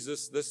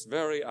Jesus this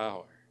very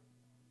hour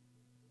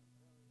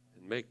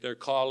and make their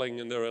calling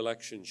and their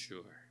election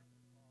sure.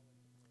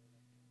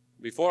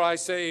 Before I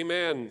say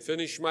amen,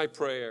 finish my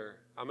prayer.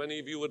 How many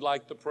of you would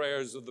like the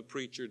prayers of the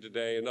preacher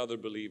today and other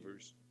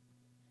believers?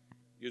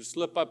 You'd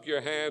slip up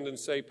your hand and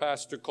say,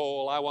 Pastor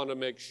Cole, I want to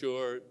make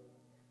sure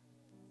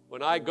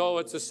when I go,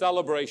 it's a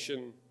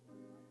celebration.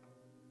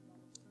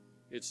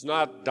 It's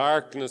not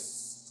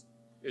darkness.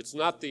 It's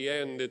not the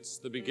end. It's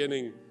the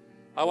beginning.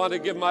 I want to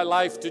give my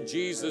life to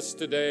Jesus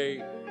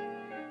today.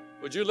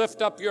 Would you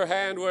lift up your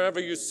hand wherever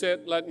you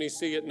sit? Let me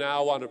see it now.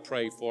 I want to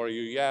pray for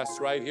you. Yes,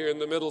 right here in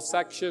the middle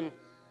section.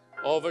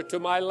 Over to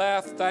my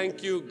left.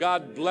 Thank you.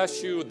 God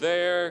bless you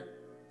there.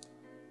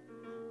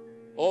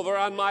 Over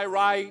on my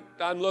right,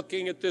 I'm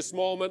looking at this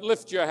moment.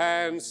 Lift your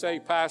hand. Say,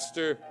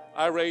 Pastor,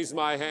 I raise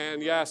my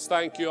hand. Yes,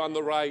 thank you on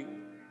the right.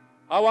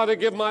 I want to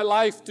give my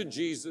life to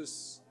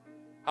Jesus.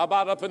 How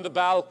about up in the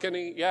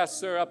balcony? Yes,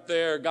 sir, up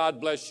there. God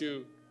bless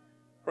you.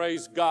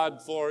 Praise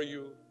God for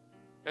you.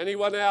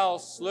 Anyone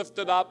else? Lift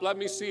it up. Let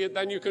me see it.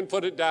 Then you can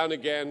put it down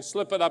again.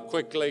 Slip it up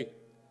quickly.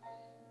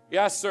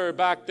 Yes, sir,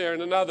 back there.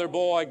 And another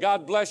boy.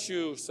 God bless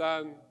you,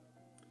 son.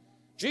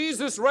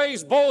 Jesus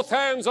raised both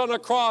hands on a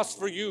cross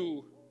for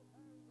you,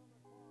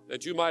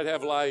 that you might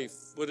have life.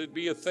 Would it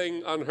be a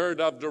thing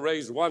unheard of to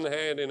raise one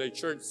hand in a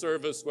church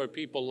service where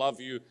people love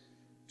you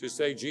to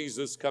say,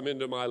 Jesus, come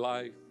into my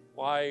life?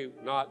 Why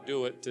not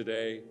do it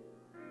today?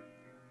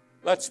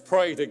 Let's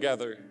pray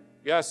together.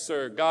 Yes,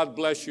 sir. God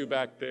bless you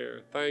back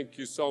there. Thank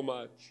you so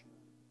much.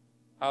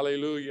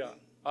 Hallelujah.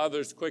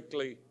 Others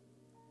quickly.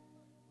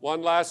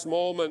 One last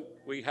moment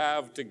we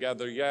have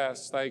together.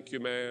 Yes, thank you,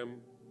 ma'am.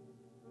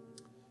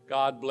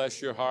 God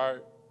bless your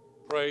heart.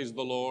 Praise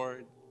the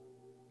Lord.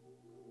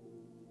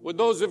 Would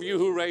those of you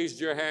who raised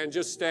your hand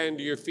just stand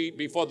to your feet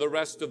before the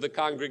rest of the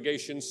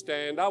congregation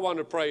stand? I want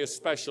to pray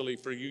especially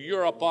for you.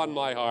 You're upon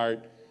my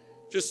heart.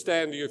 Just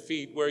stand to your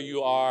feet where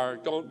you are.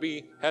 Don't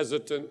be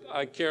hesitant.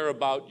 I care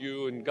about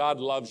you and God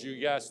loves you.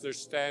 Yes, they're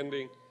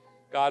standing.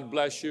 God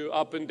bless you.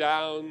 Up and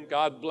down.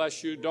 God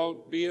bless you.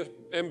 Don't be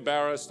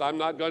embarrassed. I'm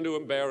not going to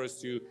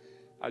embarrass you.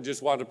 I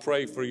just want to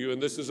pray for you.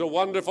 And this is a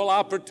wonderful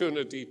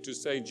opportunity to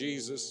say,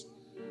 Jesus,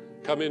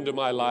 come into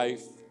my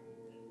life.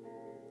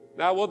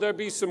 Now, will there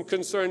be some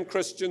concerned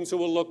Christians who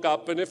will look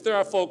up? And if there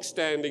are folks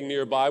standing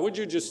nearby, would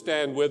you just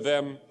stand with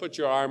them, put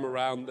your arm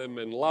around them,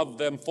 and love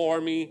them for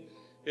me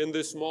in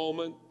this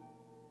moment?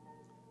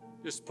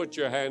 Just put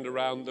your hand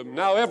around them.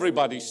 Now,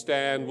 everybody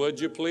stand, would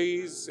you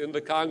please, in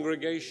the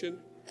congregation?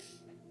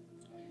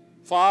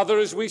 Father,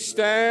 as we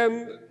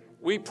stand,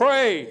 we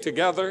pray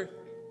together.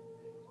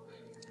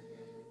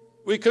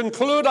 We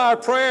conclude our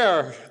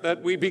prayer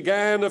that we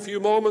began a few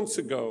moments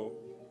ago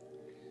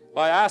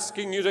by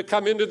asking you to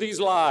come into these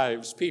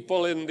lives,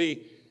 people in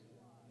the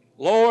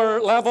lower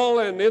level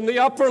and in the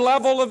upper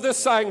level of this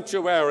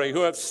sanctuary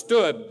who have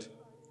stood,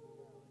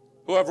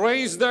 who have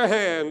raised their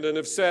hand and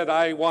have said,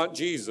 I want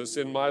Jesus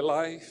in my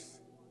life.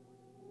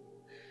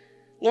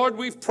 Lord,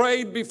 we've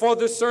prayed before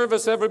this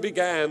service ever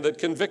began that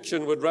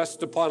conviction would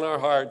rest upon our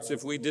hearts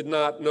if we did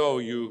not know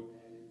you,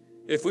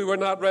 if we were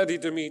not ready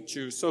to meet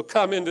you. So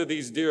come into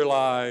these dear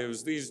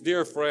lives, these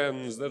dear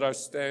friends that are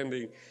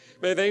standing.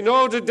 May they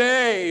know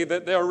today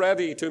that they're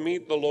ready to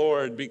meet the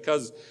Lord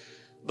because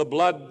the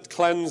blood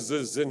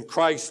cleanses and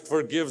Christ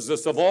forgives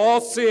us of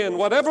all sin.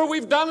 Whatever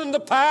we've done in the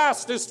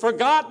past is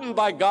forgotten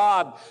by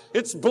God.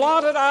 It's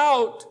blotted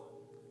out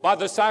by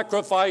the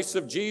sacrifice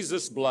of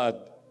Jesus'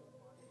 blood.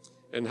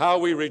 And how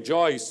we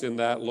rejoice in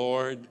that,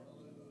 Lord.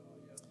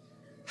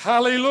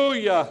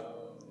 Hallelujah.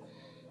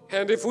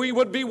 And if we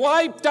would be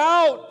wiped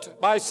out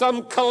by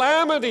some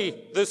calamity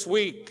this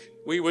week,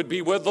 we would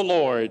be with the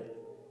Lord.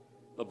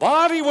 The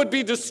body would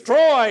be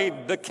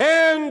destroyed. The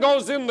can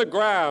goes in the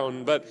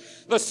ground. But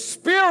the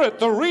spirit,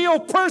 the real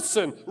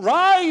person,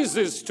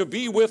 rises to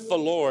be with the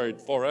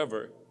Lord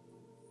forever.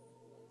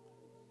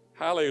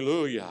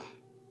 Hallelujah.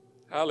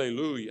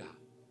 Hallelujah.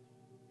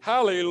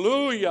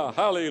 Hallelujah.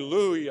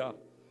 Hallelujah.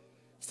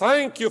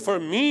 Thank you for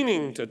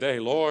meaning today,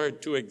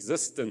 Lord, to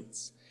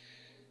existence.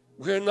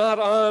 We're not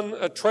on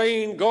a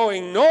train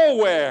going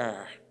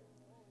nowhere.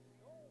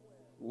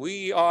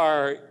 We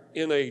are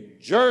in a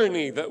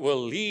journey that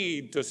will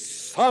lead to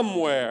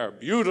somewhere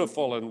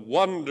beautiful and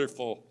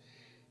wonderful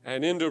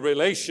and into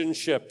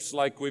relationships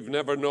like we've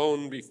never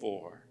known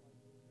before.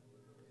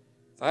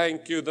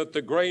 Thank you that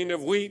the grain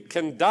of wheat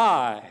can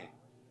die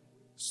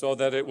so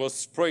that it will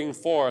spring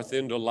forth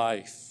into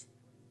life.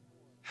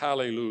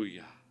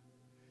 Hallelujah.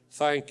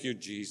 Thank you,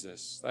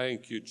 Jesus.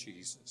 Thank you,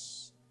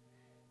 Jesus.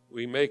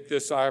 We make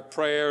this our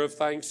prayer of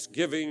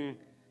thanksgiving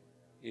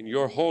in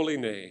your holy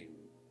name.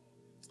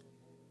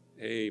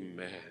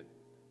 Amen.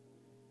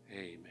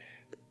 Amen.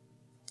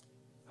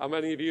 How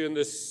many of you in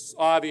this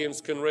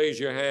audience can raise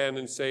your hand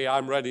and say,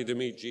 I'm ready to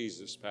meet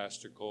Jesus,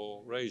 Pastor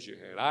Cole? Raise your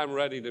hand. I'm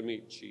ready to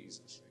meet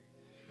Jesus.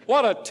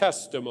 What a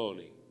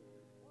testimony.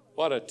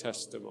 What a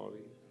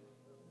testimony.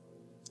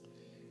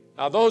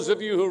 Now, those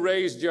of you who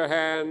raised your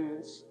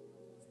hands,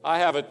 I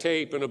have a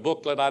tape and a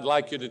booklet I'd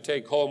like you to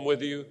take home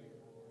with you.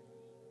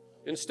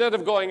 Instead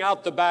of going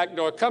out the back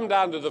door, come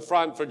down to the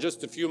front for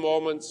just a few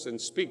moments and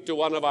speak to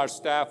one of our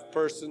staff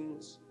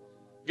persons.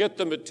 Get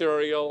the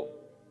material.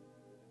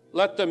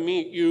 Let them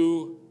meet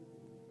you.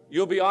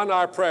 You'll be on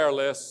our prayer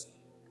list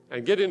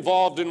and get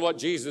involved in what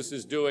Jesus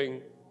is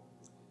doing.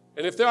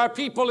 And if there are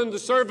people in the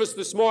service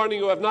this morning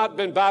who have not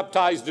been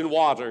baptized in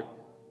water,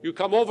 you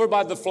come over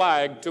by the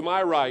flag to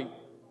my right,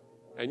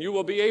 and you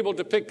will be able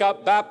to pick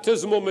up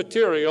baptismal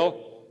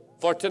material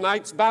for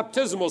tonight's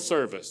baptismal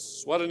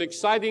service. What an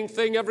exciting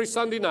thing every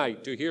Sunday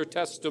night to hear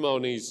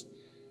testimonies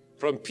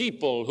from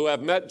people who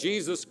have met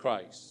Jesus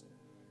Christ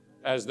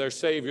as their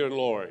Savior and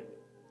Lord.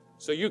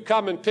 So you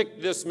come and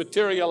pick this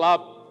material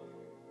up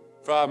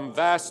from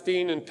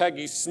Vastine and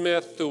Peggy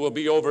Smith, who will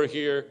be over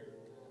here.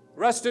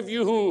 The rest of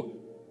you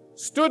who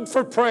stood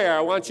for prayer,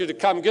 I want you to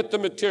come get the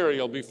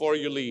material before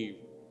you leave.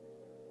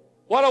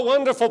 What a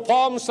wonderful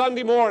Palm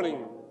Sunday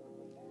morning.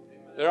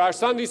 There are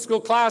Sunday school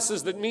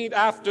classes that meet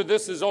after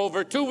this is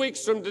over. 2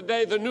 weeks from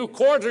today, the new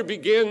quarter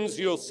begins.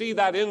 You'll see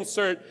that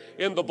insert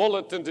in the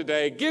bulletin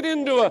today. Get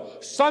into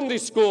a Sunday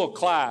school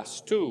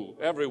class, too,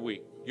 every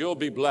week. You'll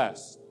be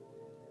blessed.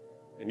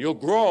 And you'll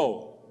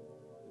grow.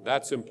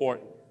 That's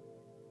important.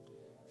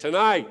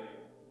 Tonight,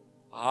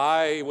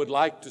 I would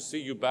like to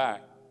see you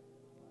back.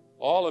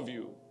 All of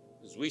you,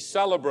 as we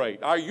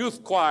celebrate. Our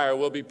youth choir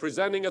will be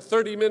presenting a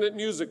 30-minute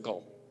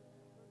musical.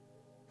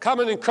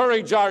 Come and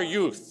encourage our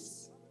youth.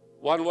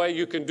 One way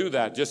you can do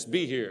that, just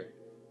be here.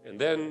 And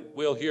then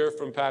we'll hear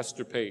from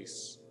Pastor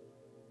Pace.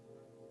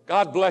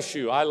 God bless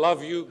you. I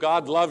love you.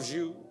 God loves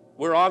you.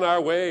 We're on our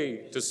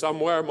way to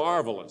somewhere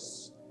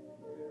marvelous.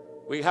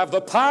 We have the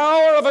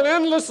power of an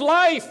endless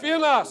life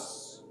in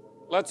us.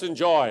 Let's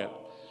enjoy it.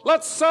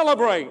 Let's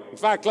celebrate. In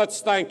fact, let's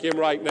thank him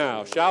right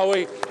now, shall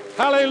we?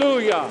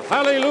 Hallelujah.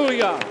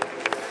 Hallelujah.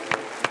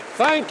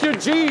 Thank you,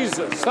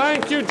 Jesus.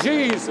 Thank you,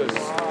 Jesus.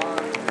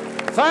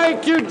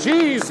 Thank you,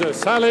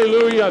 Jesus.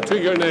 Hallelujah to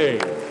your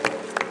name.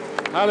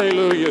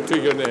 Hallelujah to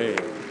your name.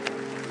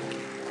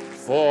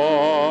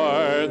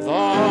 For the